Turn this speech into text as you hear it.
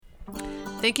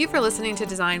Thank you for listening to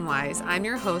Design Wise. I'm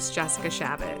your host, Jessica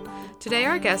Shabbat. Today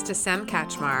our guest is Sam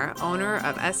Kachmar, owner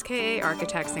of SKA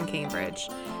Architects in Cambridge.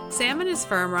 Sam and his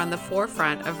firm are on the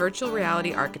forefront of virtual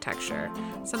reality architecture,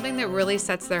 something that really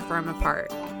sets their firm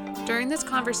apart. During this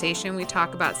conversation, we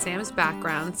talk about Sam's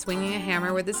background swinging a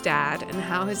hammer with his dad and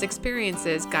how his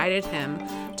experiences guided him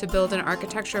to build an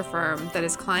architecture firm that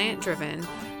is client-driven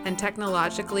and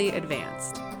technologically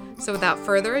advanced. So without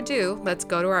further ado, let's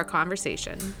go to our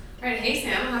conversation. All right, hey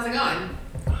Sam, how's it going?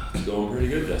 It's going pretty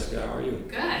good, Jessica. How are you?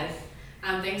 Good.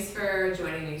 Thanks for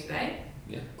joining me today.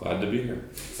 Yeah, glad to be here.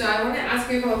 So I want to ask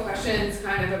you a couple of questions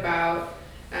kind of about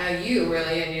you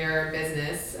really and your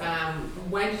business.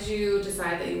 When did you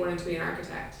decide that you wanted to be an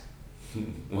architect?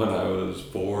 When I was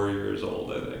 4 years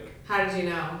old, I think. How did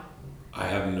you know? I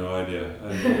have no idea.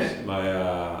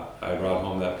 I brought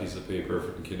home that piece of paper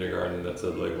from kindergarten that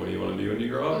said, like, what do you want to be when you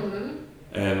grow up? Mm-hmm.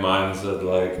 And mine said,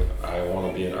 like, I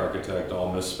want to be an architect,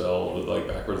 all misspelled with, like,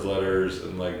 backwards letters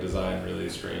and, like, design really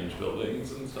strange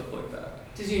buildings and stuff like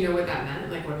that. Did you know what that meant,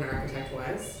 like what an architect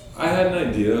was? I had an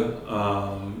idea,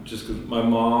 just because my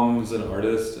mom's an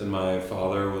artist and my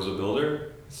father was a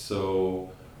builder. So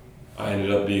I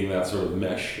ended up being that sort of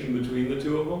mesh in between the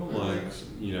two of them, Mm-hmm. like,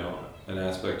 you know, an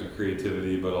aspect of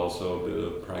creativity, but also a bit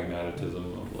of pragmatism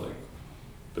of, like,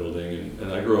 building.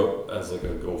 And I grew up as, like,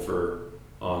 a gopher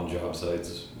on job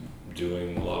sites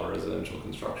doing a lot of residential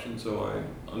construction, so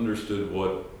I understood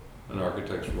what an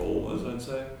architect's role was, I'd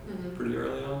say, pretty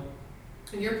early on.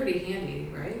 And you're pretty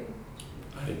handy, right?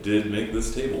 I did make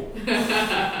this table.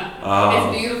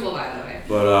 It's beautiful, by the way.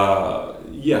 But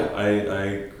yeah,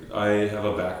 I have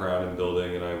a background in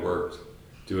building, and I worked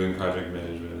doing project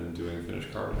management and doing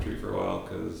finished carpentry for a while,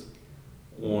 because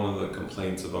one of the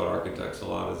complaints about architects a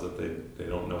lot is that they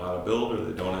don't know how to build, or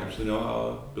they don't actually know how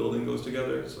a building goes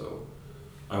together. So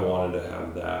I wanted to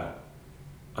have that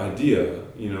idea,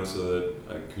 you know, so that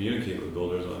I communicate with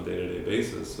builders on a day-to-day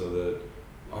basis, so that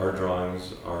our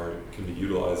drawings can be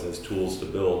utilized as tools to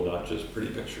build, not just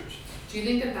pretty pictures. Do you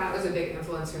think that was a big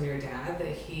influence from your dad,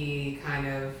 that he kind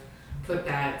of put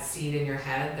that seed in your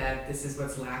head that this is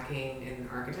what's lacking in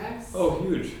architects? Oh,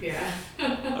 huge. Yeah.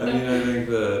 I mean, I think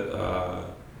that,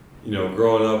 you know,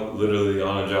 growing up literally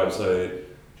on a job site,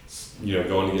 you know,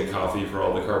 going to get coffee for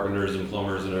all the carpenters and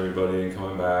plumbers and everybody, and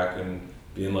coming back and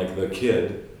being like the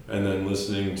kid, and then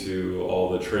listening to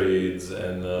all the trades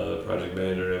and the project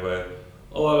manager and everybody,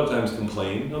 a lot of times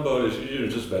complain about issues, you know,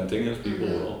 just venting as people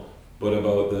will, but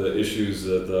about the issues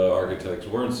that the architects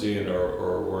weren't seeing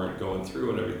or weren't going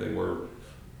through and everything were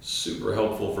super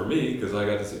helpful for me, because I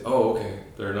got to say, oh, okay,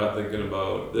 they're not thinking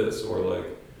about this, or like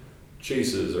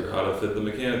chases, or how to fit the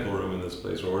mechanical room in this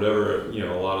place, or whatever, you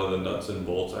know, a lot of the nuts and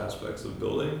bolts aspects of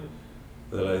building,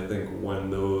 that I think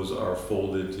when those are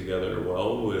folded together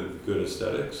well with good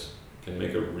aesthetics can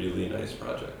make a really nice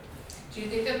project. Do you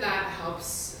think that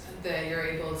helps that you're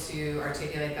able to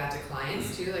articulate that to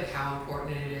clients too, like how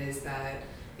important it is that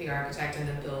the architect and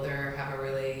the builder have a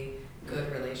really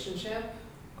good relationship?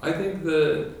 I think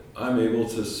that I'm able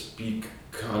to speak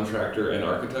contractor and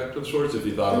architect of sorts, if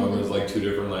you thought of them as like two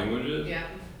different languages. Yeah.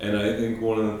 And I think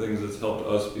one of the things that's helped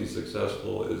us be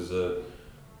successful is that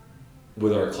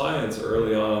with our clients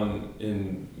early on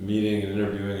in meeting and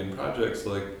interviewing in projects,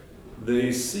 like,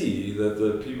 they see that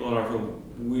the people in our firm,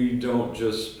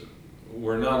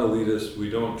 we're not elitist, we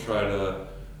don't try to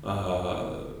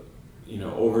you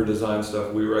know, over design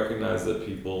stuff. We recognize that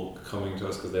people coming to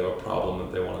us because they have a problem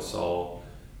that they want to solve,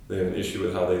 they have an issue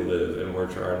with how they live, and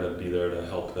we're trying to be there to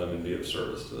help them and be of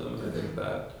service to them. And I think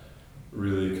that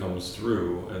really comes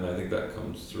through, and I think that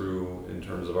comes through in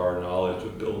terms of our knowledge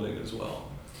of building as well.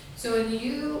 So when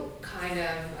you kind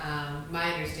of,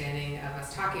 my understanding of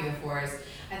us talking before is,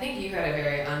 I think you had a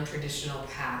very untraditional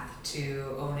path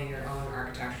to owning your own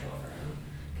architectural firm.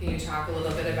 Can you talk a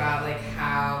little bit about like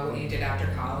what you did after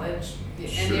college?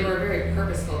 Sure. And they were very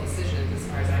purposeful decisions as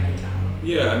far as I can tell.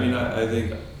 Yeah, I mean, I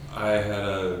think I had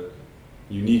a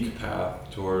unique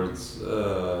path towards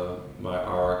our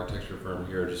architecture firm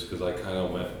here, just because I kind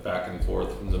of went back and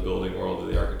forth from the building world to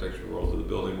the architecture world to the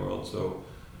building world. So,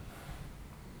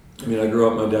 I mean, I grew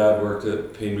up, my dad worked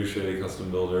at Payne Boucher Custom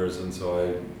Builders, and so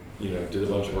I, you know, did a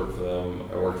bunch of work for them.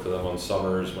 I worked for them on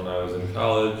summers when I was in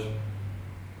college.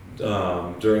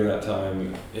 During that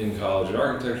time in college and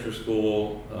architecture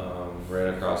school,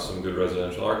 ran across some good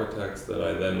residential architects that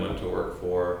I then went to work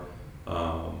for.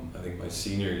 I think my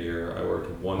senior year, I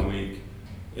worked 1 week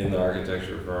in the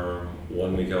architecture firm,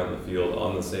 1 week out in the field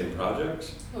on the same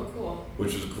projects. Oh, cool.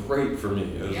 Which was great for me.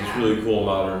 It was Yeah. this really cool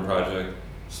modern project.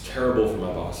 It's terrible for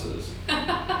my bosses,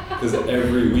 because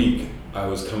every week I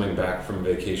was coming back from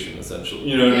vacation, essentially.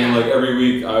 You know what I mean? Like every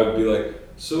week I would be like,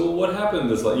 So what happened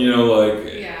this, like, you know,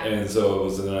 like, Yeah. and so it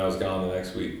was, and then I was gone the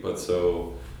next week, but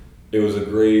so it was a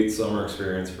great summer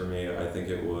experience for me. I think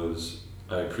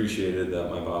I appreciated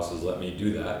that my bosses let me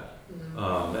do that.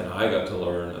 Mm-hmm. And I got to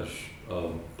learn a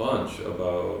bunch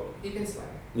about, You can swear.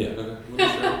 yeah, okay, well,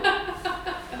 sure.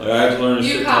 Like, I had to learn a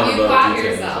shit ton You about caught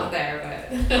detailing. yourself there,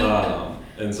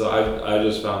 but. And so I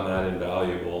just found that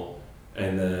invaluable.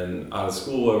 And then out of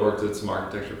school, I worked at some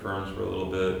architecture firms for a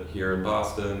little bit here in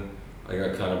Boston. I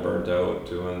got kind of burnt out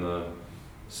doing the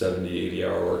 70,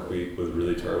 80-hour work week with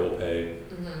really terrible pay.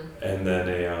 Mm-hmm. And then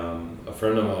a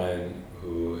friend of mine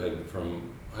who had from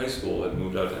high school had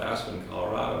moved out to Aspen,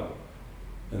 Colorado.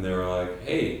 And they were like,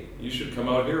 hey, you should come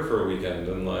out here for a weekend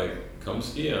and like come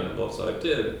ski on the bluff. So I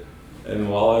did. And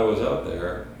while I was out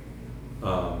there,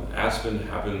 Aspen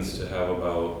happens to have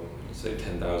about, let's say,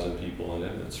 10,000 people in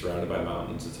it. It's surrounded by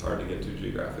mountains. It's hard to get to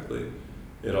geographically.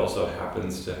 It also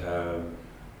happens to have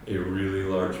a really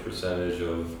large percentage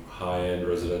of high-end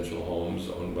residential homes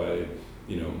owned by,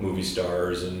 you know, movie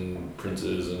stars and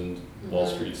princes and Wall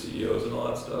Street CEOs and all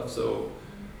that stuff. So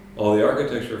all the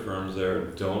architecture firms there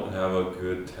don't have a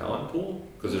good talent pool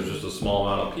because there's just a small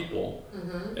amount of people.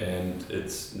 Mm-hmm. And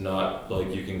it's not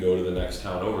like you can go to the next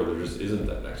town over. There just isn't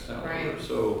that next town over.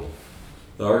 So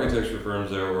the architecture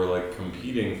firms there were like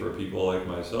competing for people like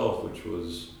myself, which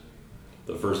was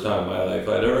the first time in my life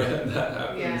I'd ever had that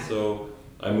happen. Yeah. So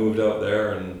I moved out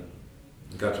there and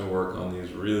got to work on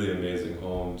these really amazing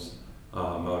homes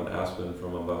out in Aspen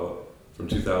from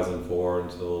 2004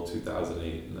 until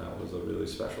 2008, and that was a really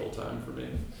special time for me.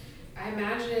 I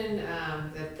imagine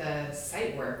that the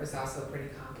site work was also pretty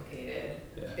complicated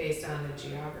based on the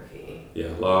geography. Yeah,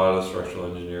 a lot of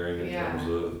structural engineering in Yeah. terms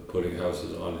of putting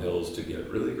houses on hills to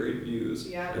get really great views,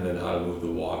 and then how to move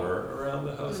the water around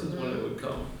the houses when it would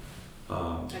come.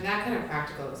 And that kind of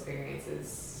practical experience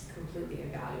is completely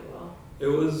invaluable. It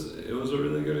was a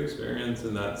really good experience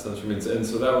in that sense for me, and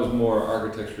so that was more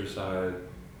architecture side.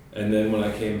 And then when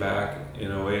I came back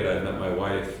in 08, I met my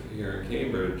wife here in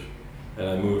Cambridge, and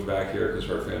I moved back here because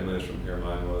her family is from here,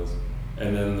 mine was.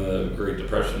 And then the Great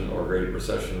Depression or Great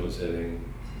Recession was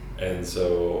hitting, and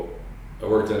so I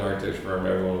worked at an architecture firm.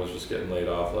 Everyone was just getting laid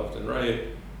off left and right.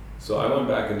 So I went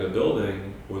back into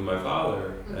building with my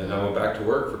father, and I went back to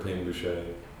work for Payne Boucher,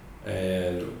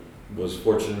 and was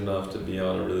fortunate enough to be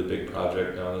on a really big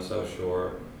project down the South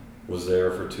Shore. Was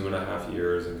there for 2.5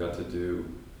 years and got to do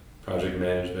project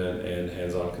management and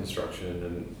hands-on construction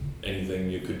and anything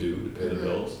you could do to pay the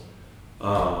bills.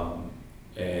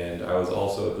 And I was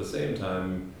also at the same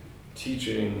time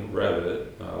teaching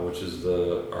Revit, which is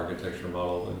the architecture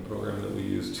modeling program that we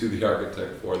use, to the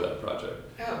architect for that project.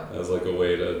 Oh. As like a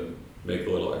way to make a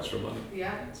little extra money.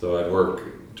 Yeah. So I'd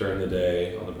work during the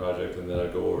day on the project, and then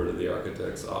I'd go over to the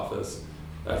architect's office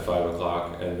at 5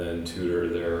 o'clock and then tutor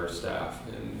their staff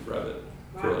in Revit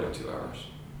for like 2 hours.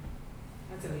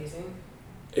 That's amazing.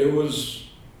 It was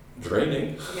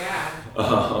draining. Yeah.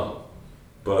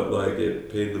 But like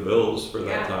it paid the bills for that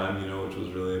Yeah. time, you know, which was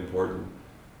really important.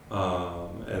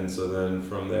 And so then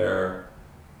from there,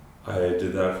 I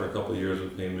did that for a couple of years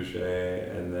with Payne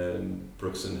Boucher, and then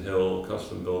Brooks and Hill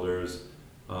Custom Builders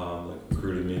like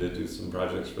recruited me to do some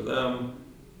projects for them.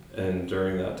 And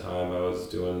during that time, I was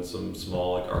doing some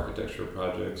small like architecture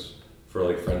projects for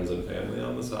like friends and family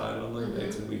on the side on like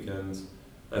nights and weekends.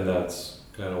 And that's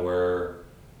kind of where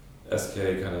SK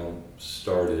kind of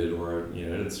started, or you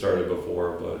know, it had started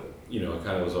before, but you know, I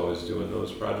kind of was always doing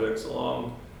those projects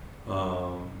along.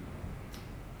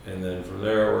 And then from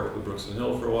there, I worked with Brooks and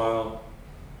Hill for a while,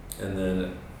 and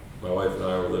then my wife and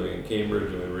I were living in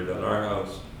Cambridge, and we redone our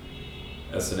house.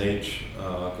 S&H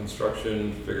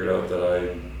Construction figured out that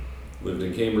I lived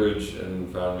in Cambridge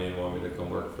and found me and wanted me to come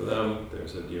work for them. They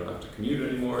said, you don't have to commute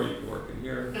anymore, you can work in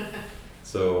here.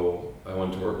 So I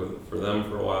went to work for them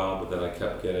for a while, but then I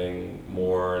kept getting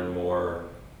more and more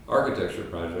architecture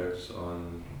projects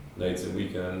on nights and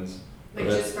weekends. Like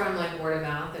just from like word of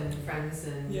mouth and friends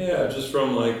and... Yeah, just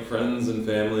from like friends and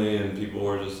family, and people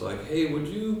were just like, hey, would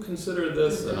you consider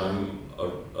this? And I'm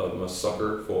a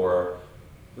sucker for,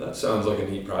 that sounds like a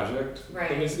neat project.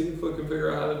 Right. Let me see if we can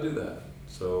figure out how to do that.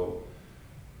 So...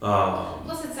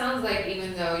 Plus it sounds like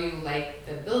even though you like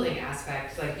the building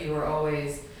aspect, like you were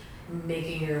always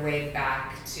making your way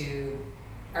back to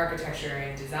architecture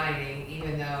and designing,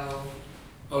 even though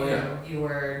you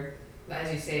were,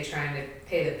 as you say, trying to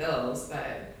pay the bills,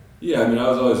 but... Yeah, I mean, I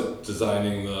was always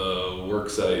designing the work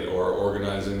site or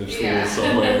organizing the tools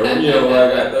somewhere. You know,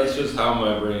 like that's just how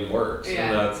my brain works. Yeah.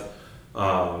 And that's,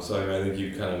 so I mean, I think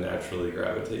you kind of naturally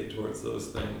gravitate towards those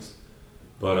things.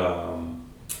 But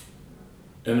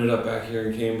ended up back here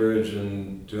in Cambridge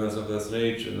and doing that stuff at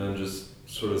SNH, and then just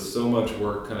sort of so much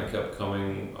work kind of kept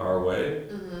coming our way,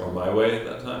 or my way at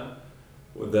that time,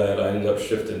 with that I ended up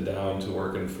shifting down to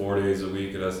working 4 days a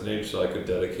week at SNH so I could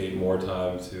dedicate more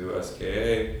time to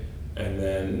SKA. And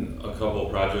then a couple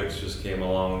projects just came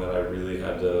along that I really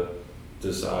had to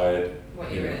decide what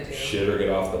you're gonna do. Shit or get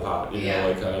off the pot. You know,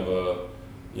 like kind of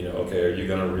okay, are you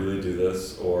gonna really do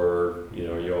this, or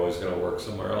are you always gonna work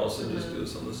somewhere else and just do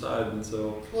this on the side? And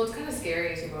so. Well, it's kind of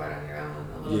scary to go out on your own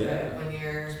a little bit when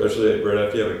you're. Especially right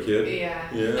after you have a kid.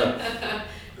 Yeah. Yeah.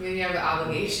 When you have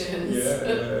obligations.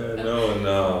 No,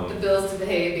 and the bills to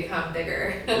pay become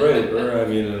bigger. right. I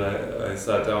mean, and I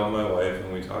sat down with my wife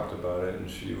and we talked about it, and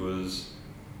she was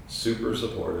super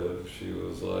supportive. She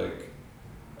was like,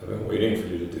 I've been waiting for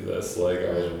you to do this. Like,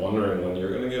 I was wondering when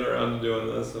you're gonna get around to doing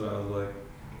this, and I was like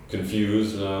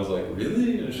confused, and I was like,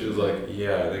 really? And she was like,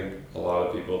 yeah, I think a lot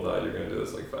of people thought you were gonna do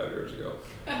this like 5 years ago.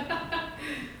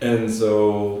 And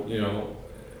so,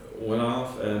 went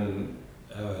off and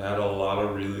have had a lot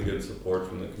of really good support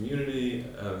from the community.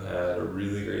 I've had a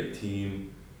really great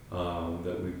team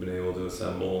that we've been able to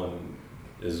assemble and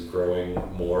is growing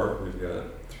more. We've got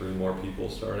 3 more people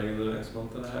starting in the next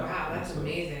month and a half. Wow, that's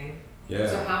amazing. Yeah.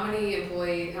 So how many people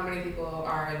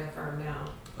are in the firm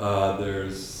now?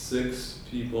 There's 6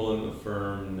 people in the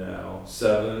firm now.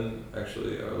 7,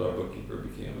 actually, our bookkeeper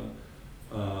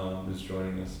is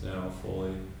joining us now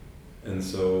fully. And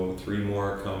so 3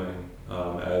 more coming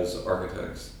as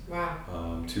architects.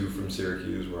 Wow. 2 from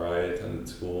Syracuse, where I attended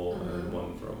school, and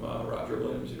 1 from Roger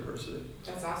Williams University.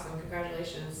 That's awesome.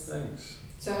 Congratulations. Thanks.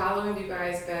 So how long have you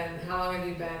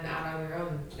been out on your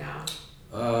own now?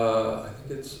 I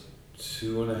think it's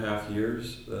 2.5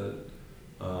 years that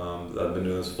I've been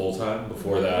doing this full time.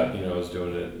 Before that, I was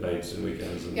doing it nights and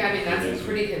weekends. And that's a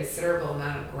pretty considerable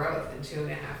amount of growth in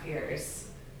 2.5 years.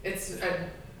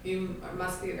 You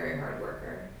must be a very hard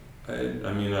worker.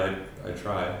 I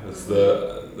try.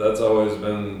 That's always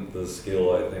been the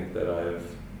skill I think that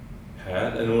I've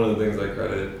had, and one of the things I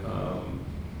credit,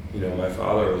 my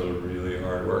father was a really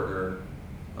hard worker.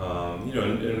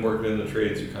 And working in the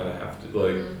trades, you kind of have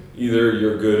to either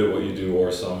you're good at what you do,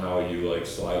 or somehow you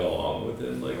slide along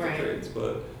within the trades.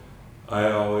 But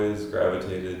I always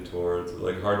gravitated towards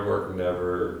hard work.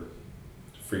 Never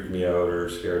freaked me out or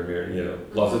scared me, or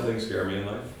lots of things scare me in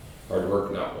life. Hard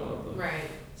work, not one of them. Right.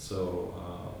 So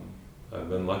I've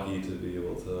been lucky to be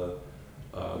able to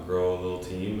grow a little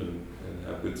team and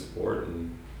have good support,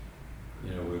 and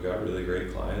we've got really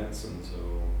great clients, and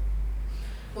so.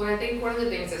 Well, I think one of the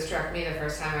things that struck me the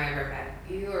first time I ever met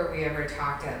you, or we ever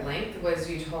talked at length, was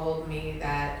you told me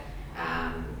that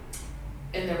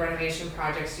in the renovation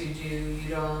projects you do, you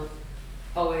don't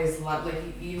always love,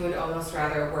 you would almost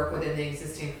rather work within the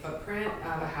existing footprint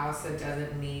of a house that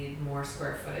doesn't need more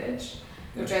square footage,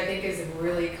 which I think is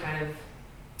really kind of,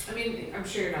 I'm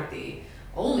sure you're not the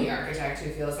only architect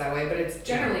who feels that way, but it's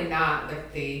generally not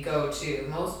the go-to.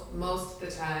 Most of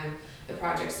the time, the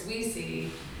projects we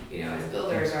see, as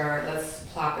builders are, let's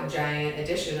plop a giant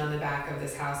addition on the back of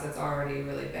this house that's already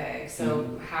really big.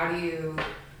 So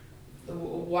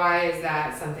why is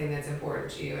that something that's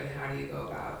important to you, and how do you go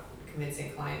about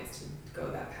convincing clients to go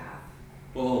that path?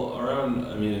 Well,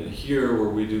 here where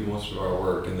we do most of our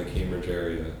work in the Cambridge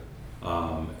area,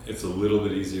 it's a little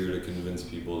bit easier to convince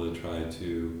people to try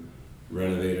to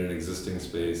renovate an existing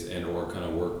space and or kind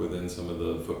of work within some of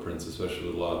the footprints, especially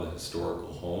with a lot of the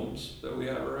historical homes that we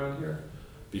have around here,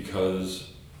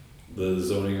 because the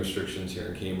zoning restrictions here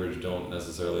in Cambridge don't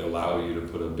necessarily allow you to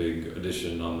put a big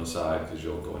addition on the side because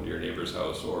you'll go into your neighbor's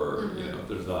house, or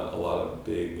there's not a lot of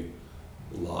big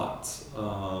lots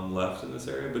left in this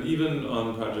area. But even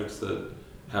on projects that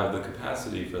have the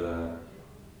capacity for that,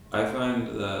 I find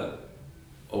that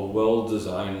a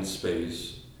well-designed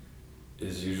space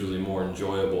is usually more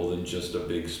enjoyable than just a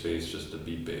big space just to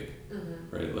be big,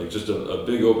 right? Just a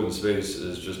big open space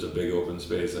is just a big open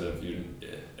space, and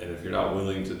if you're not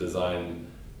willing to design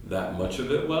that much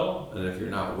of it well, and if you're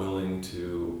not willing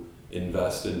to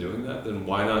invest in doing that, then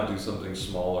why not do something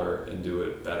smaller and do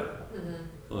it better?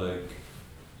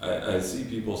 I see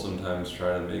people sometimes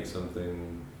try to make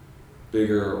something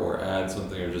bigger or add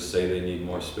something, or just say they need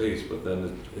more space, but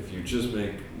then if you just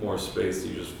make more space,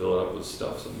 you just fill it up with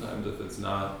stuff sometimes. If it's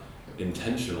not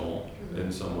intentional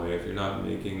in some way, if you're not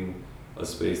making a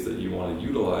space that you want to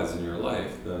utilize in your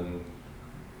life, then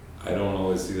I don't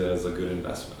always see that as a good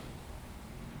investment.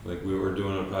 We were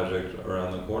doing a project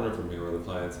around the corner from here where the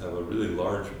clients have a really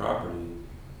large property,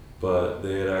 but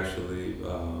they had actually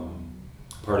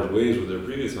parted ways with their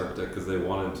previous architect because they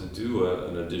wanted to do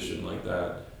an addition like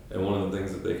that. And one of the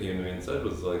things that they came to me and said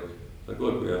was like,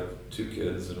 look, we have 2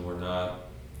 kids and we're not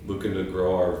looking to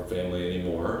grow our family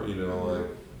anymore, you know, like,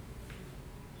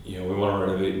 you know, we want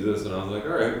to renovate this. And I was like,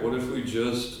 all right, what if we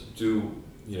just do,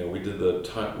 you know, we did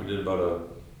about a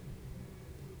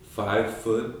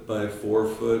 5-foot by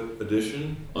 4-foot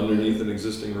addition underneath an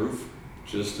existing roof,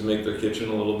 just to make their kitchen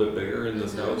a little bit bigger in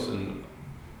this house, and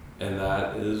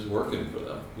that is working for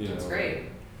them. You That's know, great.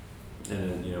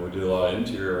 And you know, we did a lot of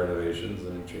interior renovations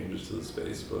and changes to the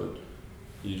space, but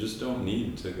you just don't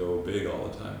need to go big all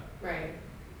the time. Right.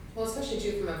 Well, especially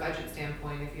too from a budget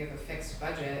standpoint, if you have a fixed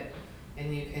budget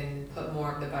and you can put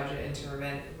more of the budget into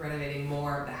renovating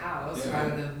more of the house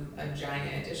rather than a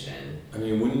giant addition. I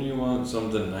mean, wouldn't you want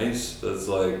something nice that's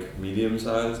like medium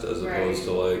sized as opposed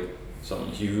to like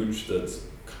something huge that's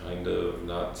kind of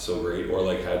not so great, or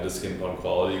like had to skimp on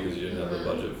quality because you didn't have the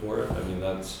budget for it? I mean,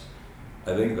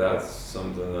 I think that's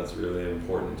something that's really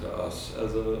important to us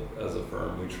as a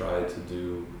firm. We try to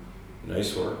do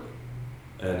nice work,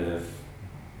 and if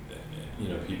you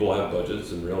know, people have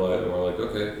budgets and realize, and we're like,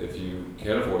 okay, if you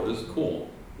can't afford this, cool.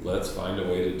 Let's find a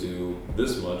way to do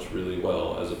this much really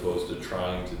well, as opposed to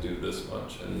trying to do this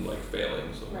much and like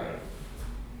failing somewhere. Right.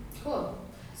 Cool.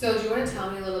 So do you want to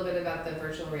tell me a little bit about the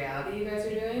virtual reality you guys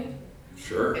are doing?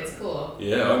 Sure. It's cool.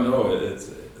 Yeah, no,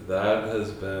 that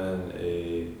has been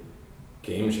a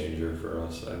game changer for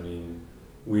us. I mean,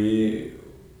 we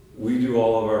do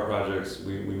all of our projects,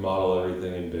 we model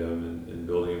everything in BIM and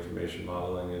building information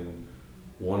modeling, and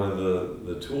one of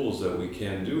the tools that we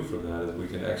can do for that is we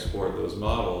can export those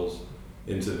models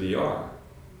into VR.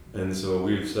 And so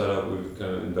we've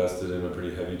kind of invested in a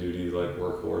pretty heavy duty like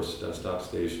workhorse desktop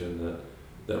station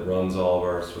that runs all of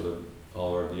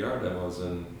our VR demos.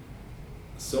 And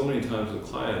so many times with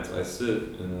clients, I sit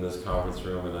in this conference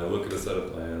room and I look at a set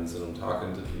of plans and I'm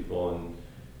talking to people, and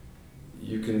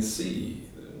you can see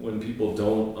when people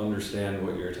don't understand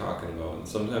what you're talking about. And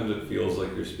sometimes it feels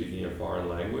like you're speaking a foreign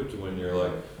language when you're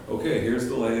like, okay, here's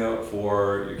the layout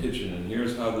for your kitchen, and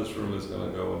here's how this room is going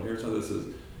to go, and here's how this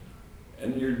is.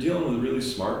 And you're dealing with really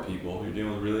smart people, you're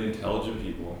dealing with really intelligent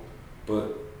people,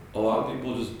 but a lot of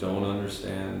people just don't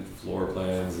understand floor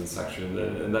plans and sections,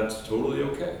 and that's totally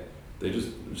okay. They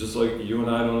just like you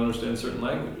and I don't understand certain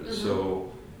languages.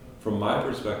 So from my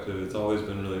perspective, it's always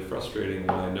been really frustrating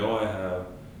when I know I have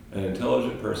an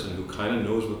intelligent person who kind of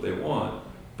knows what they want,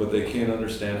 but they can't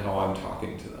understand how I'm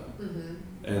talking to them.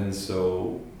 And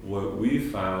so what we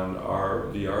found our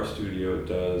VR studio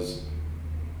does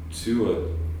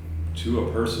to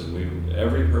a person,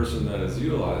 every person that has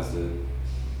utilized it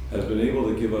has been able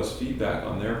to give us feedback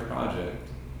on their project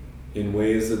in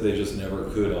ways that they just never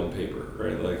could on paper,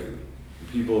 right? Like,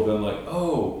 people have been like,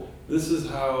 oh, this is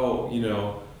how, you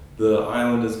know, the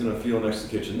island is going to feel next to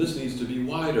the kitchen. This needs to be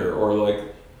wider. Or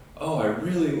like, oh, I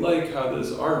really like how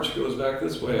this arch goes back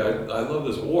this way. I love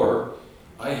this. Or,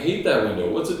 I hate that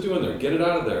window. What's it doing there? Get it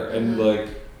out of there. And like,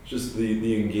 just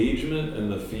the engagement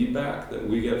and the feedback that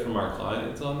we get from our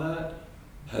clients on that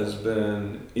has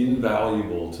been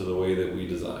invaluable to the way that we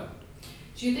design.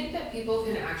 Do you think that people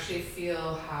can actually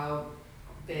feel how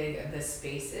big the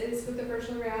space is with the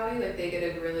virtual reality? Like, they get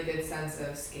a really good sense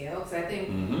of scale? Because I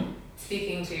think,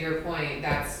 speaking to your point,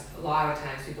 that's a lot of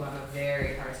times people have a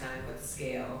very hard time with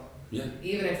scale. Yeah.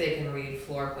 Even if they can read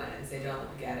floor plans, they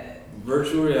don't get it.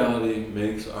 Virtual reality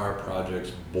makes our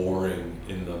projects boring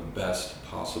in the best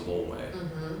possible way.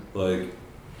 Like,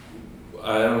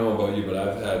 I don't know about you, but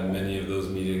I've had many of those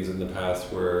meetings in the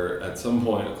past where at some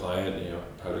point a client, you know,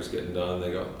 project's getting done,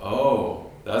 they go,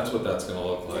 oh, that's what that's gonna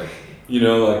look like. You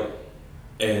know, like,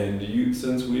 and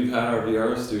since we've had our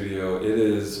VR studio, it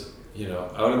is, you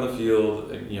know, out in the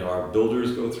field, you know, our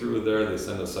builders go through there, they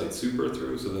send a site super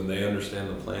through, so then they understand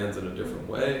the plans in a different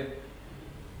way.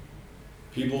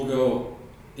 People go,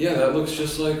 yeah, that looks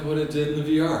just like what it did in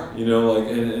the VR, you know,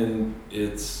 like, and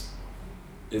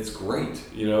it's great,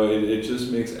 you know, it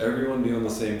just makes everyone be on the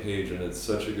same page, and it's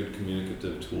such a good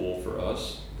communicative tool for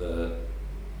us that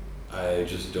I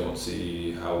just don't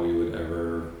see how we would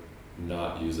ever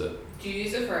not use it. Do you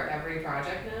use it for every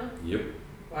project now? Yep.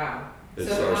 Wow. It's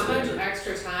so how standard. much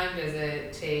extra time does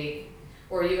it take,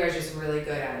 or are you guys just really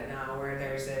good at it now, where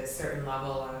there's a certain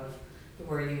level of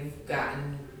where you've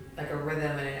gotten like a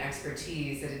rhythm and an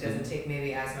expertise that it doesn't take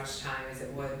maybe as much time as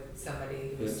it would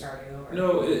somebody who's starting over?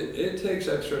 No, it takes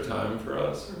extra time for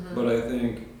us, but I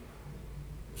think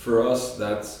for us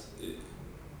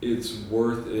it's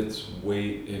worth its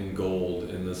weight in gold,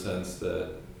 in the sense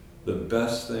that the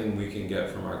best thing we can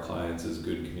get from our clients is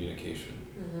good communication.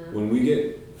 When we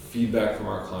get feedback from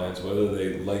our clients, whether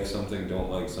they like something,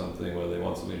 don't like something, whether they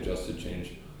want something adjusted,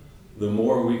 changed, the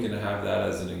more we can have that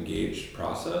as an engaged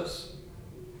process,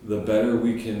 the better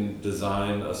we can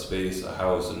design a space, a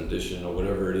house, an addition, or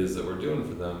whatever it is that we're doing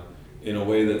for them in a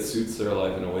way that suits their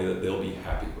life, in a way that they'll be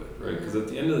happy with, right? Because at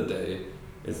the end of the day,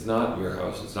 it's not your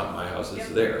house, it's not my house, it's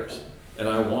theirs. And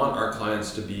I want our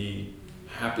clients to be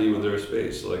happy with their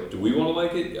space. Like, do we want to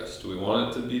like it? Yes. Do we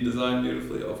want it to be designed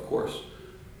beautifully? Of course.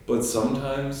 But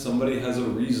sometimes somebody has a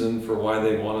reason for why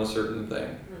they want a certain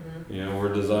thing. You know,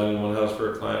 we're designing one house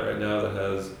for a client right now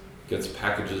that gets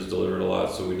packages delivered a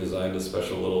lot, so we designed a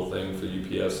special little thing for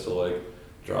UPS to like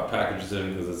drop packages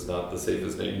in, because it's not the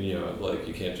safest thing, you know, like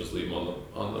you can't just leave them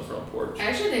on the front porch. I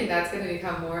actually think that's going to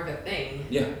become more of a thing.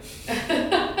 Yeah.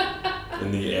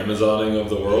 In the Amazoning of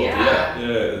the world.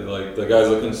 Yeah. Like the guy's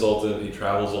a consultant, he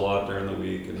travels a lot during the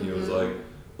week, and he was like,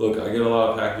 look, I get a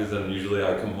lot of packages, and usually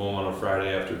I come home on a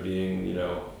Friday after being, you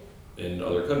know, in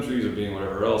other countries or being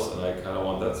whatever else, and I kind of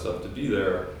want that stuff to be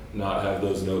there, not have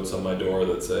those notes on my door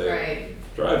that say,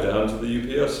 drive down to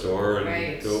the UPS store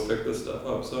and go pick this stuff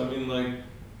up. So I mean, like,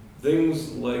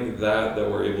 things like that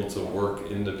we're able to work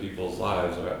into people's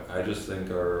lives, I just think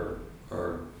are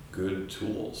good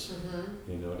tools,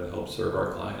 you know, to help serve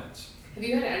our clients. Have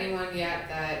you had anyone yet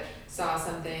that saw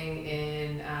something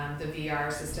in the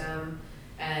VR system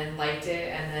and liked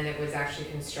it, and then it was actually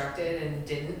constructed and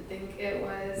didn't think it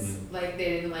was, like they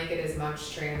didn't like it as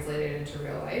much translated into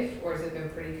real life, or has it been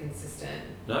pretty consistent?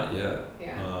 Not yet.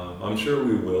 Yeah. I'm sure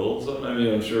we will. So, I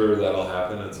mean, I'm sure that'll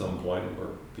happen at some point where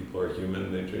people are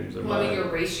human, they change their mind. Well, I mean,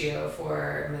 your ratio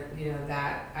for, you know,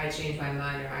 that I changed my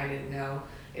mind or I didn't know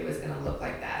it was going to look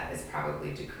like that is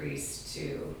probably decreased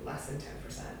to less than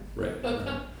 10%. Right.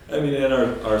 I mean, and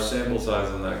our sample size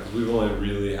on that, because we've only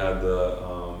really had the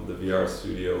VR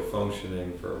studio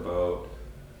functioning for about,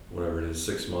 whatever it is,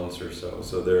 6 months or so.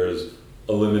 So there's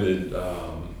a limited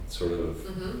sort of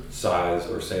size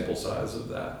or sample size of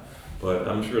that. But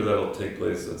I'm sure that'll take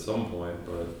place at some point.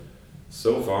 But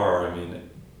so far, I mean,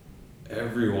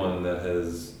 every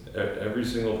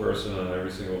single person on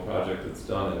every single project that's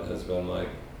done it has been like,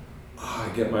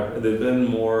 they've been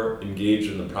more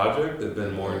engaged in the project, they've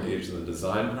been more engaged in the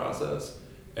design process,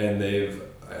 and they've,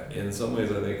 in some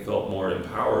ways, I think, felt more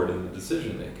empowered in the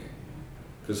decision making.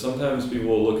 Because sometimes people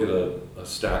will look at a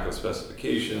stack of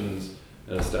specifications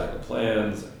and a stack of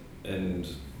plans, and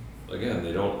again,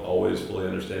 they don't always fully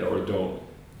understand or don't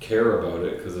care about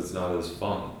it because it's not as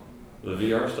fun. The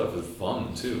VR stuff is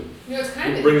fun too. You know, it's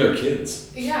kind of bring their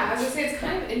kids. Yeah, I was gonna say it's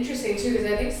kind of interesting too, because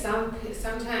I think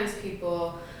sometimes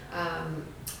people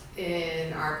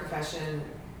in our profession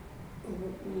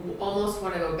almost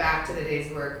want to go back to the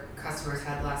days where customers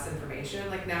had less information.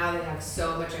 Like now they have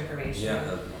so much information,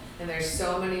 and there's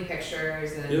so many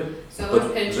pictures and so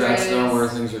much Pinterest. That's not where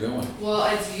things are going. Well,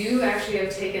 it's you actually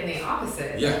have taken the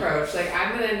opposite approach. Like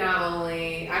I'm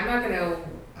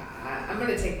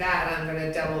gonna take that and I'm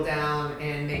gonna double down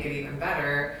and make it even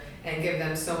better and give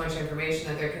them so much information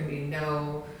that there can be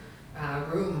no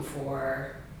room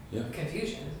for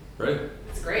confusion. Right.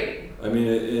 It's great. I mean,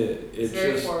 it's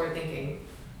very just, forward thinking.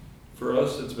 For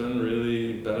us, it's been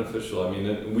really beneficial. I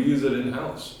mean, we use it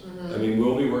in-house. I mean,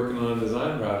 we'll be working on a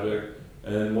design project,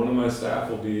 and one of my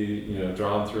staff will be, you know,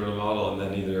 drawn through in a model, and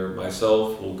then either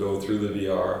myself will go through the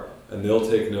VR, and they'll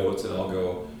take notes, and I'll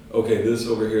go, okay, this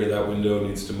over here, that window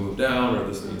needs to move down, or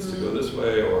this needs to go this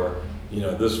way, or, you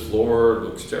know, this floor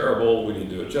looks terrible, we need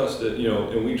to adjust it, you know,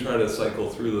 and we try to cycle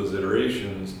through those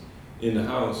iterations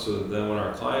in-house, so that then when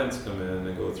our clients come in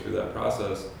and go through that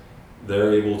process,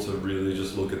 they're able to really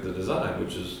just look at the design,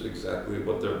 which is exactly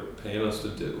what they're paying us to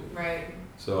do. Right.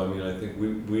 So, I mean, I think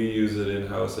we use it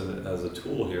in-house and as a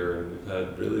tool here, and we've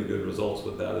had really good results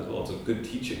with that as well. It's a good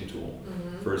teaching tool,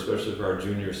 especially for our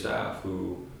junior staff,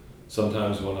 who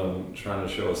sometimes when I'm trying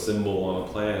to show a symbol on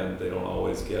a plan, they don't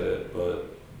always get it, but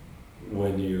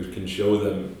when you can show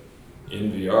them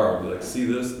in VR, be like, see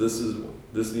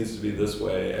this needs to be this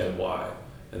way and why,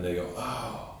 and they go,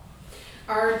 oh.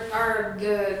 Are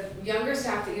the younger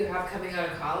staff that you have coming out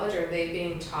of college, are they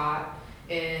being taught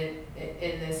in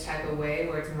this type of way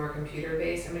where it's more computer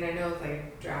based? I mean, I know it's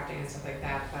like drafting and stuff like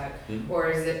that, but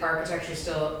or is it architecture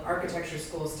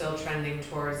school still trending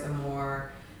towards a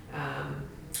more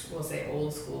we'll say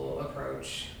old school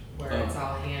approach where it's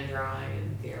all hand drawing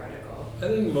and theoretical? I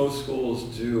think most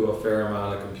schools do a fair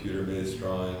amount of computer based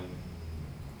drawing.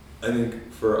 I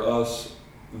think for us,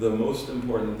 the most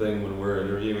important thing when we're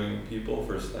interviewing people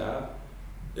for staff,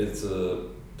 it's a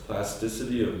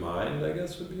plasticity of mind, I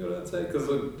guess would be what I'd say, because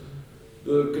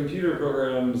the computer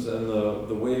programs and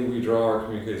the way we draw or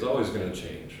communicate is always going to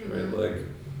change, right? Like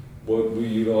what we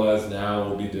utilize now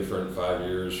will be different 5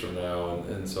 years from now,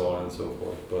 and so on and so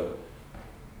forth. But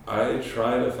I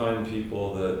try to find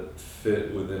people that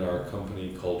fit within our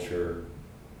company culture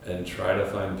and try to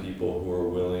find people who are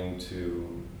willing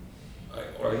to,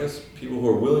 or I guess people who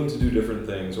are willing to do different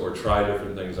things or try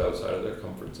different things outside of their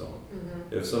comfort zone.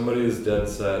 If somebody is dead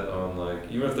set on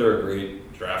like, even if they're a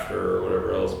great drafter or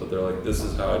whatever else, but they're like, this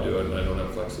is how I do it and I don't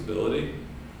have flexibility,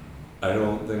 I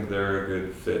don't think they're a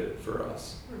good fit for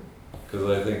us. Because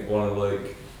I think one of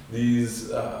like these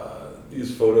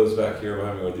photos back here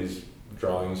behind me, or these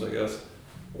drawings, I guess,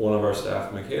 one of our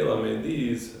staff, Michaela, made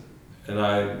these,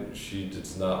 and she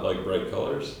does not like bright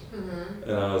colors.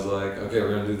 And I was like, okay,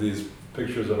 we're gonna do these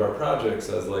pictures of our projects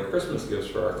as like Christmas gifts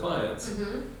for our clients.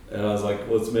 And I was like,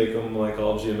 let's make them like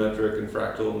all geometric and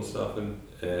fractal and stuff,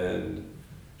 and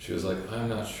she was like, I'm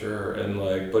not sure, and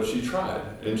like, but she tried,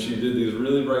 and she did these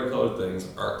really bright colored things.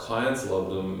 Our clients loved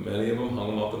them. Many of them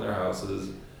hung them up in their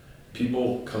houses.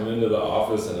 People come into the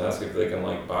office and ask if they can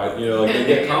like buy, like they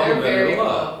get complimented a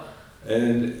lot.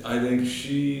 And I think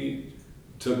she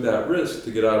took that risk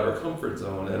to get out of her comfort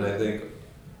zone, and I think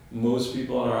most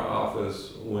people in our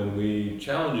office, when we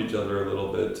challenge each other a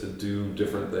little bit to do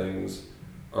different things,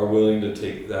 are willing to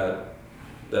take that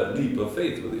leap of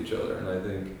faith with each other, and I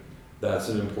think that's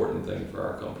an important thing for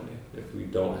our company. If we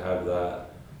don't have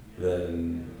that,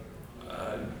 then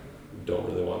I don't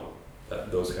really want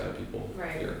those kind of people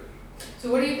here.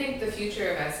 So what do you think the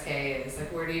future of SK is?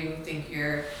 Like, where do you think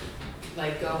you're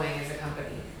like going as a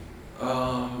company?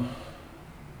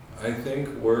 I think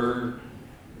we're,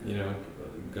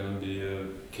 going to be a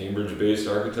Cambridge-based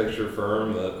architecture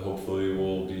firm that hopefully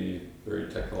will be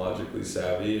very technologically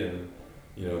savvy and,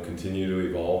 continue to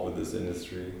evolve with this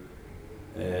industry.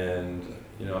 And,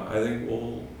 I think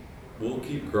we'll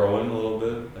keep growing a little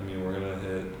bit. I mean, we're going to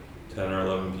hit 10 or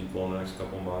 11 people in the next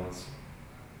couple months.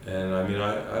 And I mean,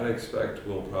 I'd expect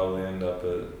we'll probably end up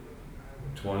at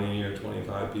 20 or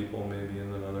 25 people maybe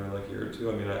in another year or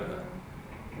two. I mean,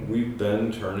 we've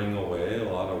been turning away a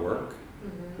lot of work,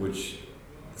 which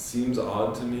seems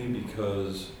odd to me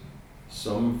because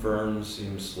some firms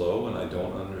seem slow and I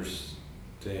don't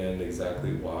understand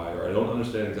exactly why, or I don't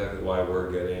understand exactly why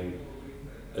we're getting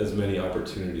as many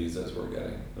opportunities as we're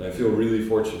getting. And I feel really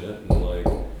fortunate and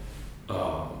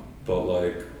but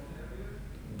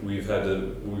we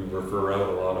refer out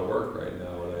a lot of work right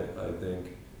now, and I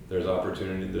think there's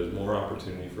more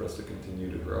opportunity for us to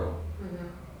continue to grow.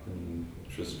 And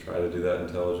just try to do that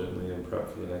intelligently and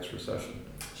prep for the next recession.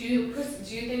 Do you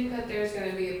think that there's going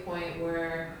to be a point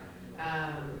where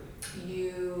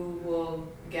you will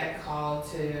get called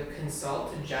to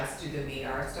consult to just do the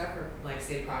VR stuff, or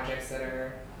say projects that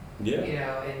are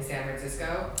in San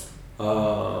Francisco?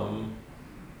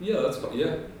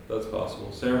 That's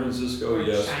possible. San Francisco, or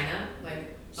yes. China,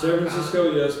 San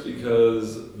Francisco, yes,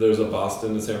 because there's a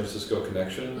Boston to San Francisco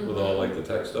connection with all the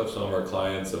tech stuff. Some of our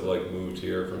clients have moved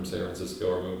here from San Francisco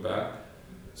or moved back.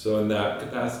 So in that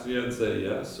capacity, I'd say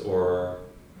yes.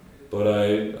 But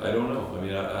I don't know. I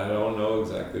mean, I don't know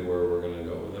exactly where we're going to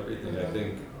go with everything. I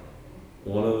think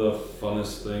one of the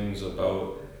funnest things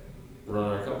about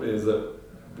running our company is that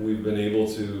we've been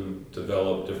able to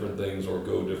develop different things or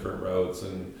go different routes,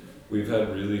 and we've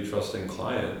had really trusting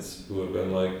clients who have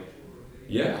been like,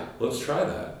 yeah, let's try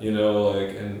that,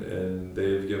 and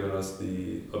they've given us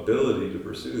the ability to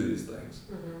pursue these things.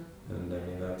 And I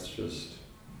mean, that's just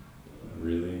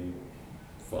really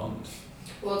fun.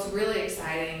 Well, it's really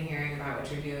exciting hearing about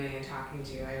what you're doing and talking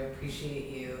to you. I appreciate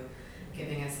you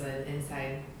giving us an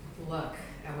inside look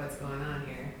at what's going on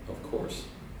here. Of course.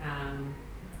 And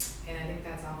I think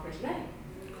that's all for today.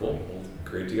 Cool. Well,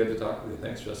 great to get to talk with you.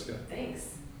 Thanks, Jessica.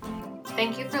 Thanks.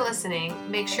 Thank you for listening.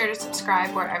 Make sure to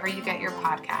subscribe wherever you get your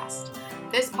podcast.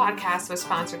 This podcast was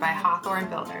sponsored by Hawthorne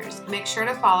Builders. Make sure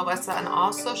to follow us on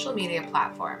all social media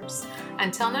platforms.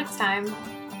 Until next time.